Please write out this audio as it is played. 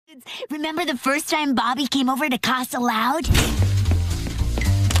Remember the first time Bobby came over to Casa Loud?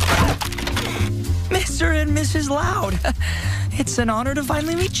 Mr. and Mrs. Loud. It's an honor to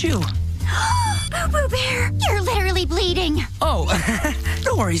finally meet you. Boo-Boo Bear, you're literally bleeding. Oh,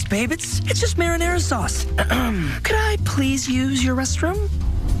 no worries, babe. It's just marinara sauce. Could I please use your restroom?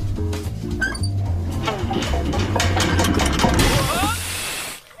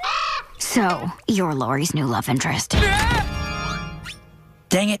 So, you're Lori's new love interest.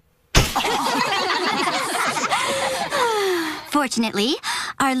 Dang it. Fortunately,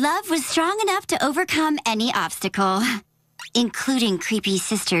 our love was strong enough to overcome any obstacle, including creepy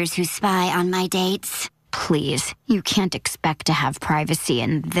sisters who spy on my dates. Please, you can't expect to have privacy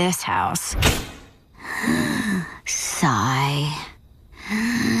in this house. Sigh.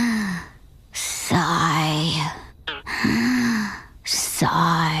 Sigh.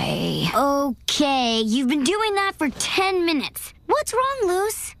 Sigh. Okay, you've been doing that for 10 minutes. What's wrong,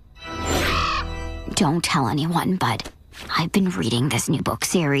 Luce? Don't tell anyone, but I've been reading this new book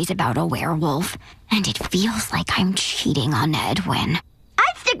series about a werewolf, and it feels like I'm cheating on Edwin.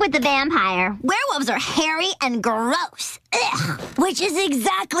 I'd stick with the vampire. Werewolves are hairy and gross. Ugh. Which is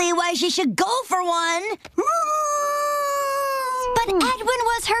exactly why she should go for one. But Edwin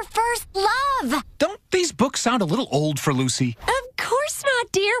was her first love. Don't these books sound a little old for Lucy? Of course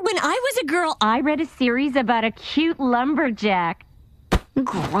not, dear. When I was a girl, I read a series about a cute lumberjack.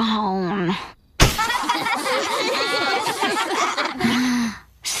 Grown.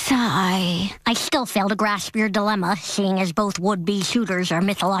 Sigh. I still fail to grasp your dilemma, seeing as both would-be suitors are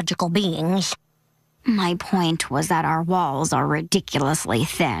mythological beings. My point was that our walls are ridiculously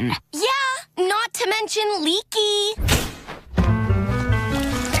thin. Yeah, not to mention leaky.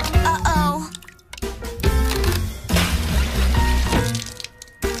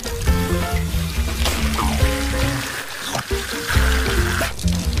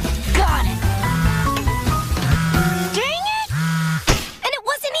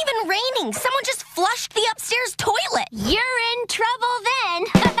 Someone just flushed the upstairs toilet. You're in trouble then.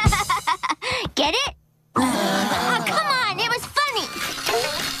 Get it? Oh, come on, it was funny.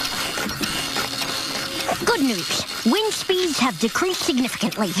 Good news. Wind speeds have decreased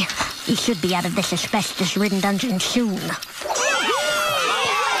significantly. You should be out of this asbestos-ridden dungeon soon.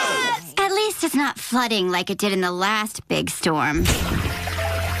 At least it's not flooding like it did in the last big storm.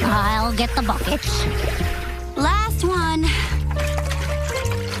 I'll get the buckets. Last one.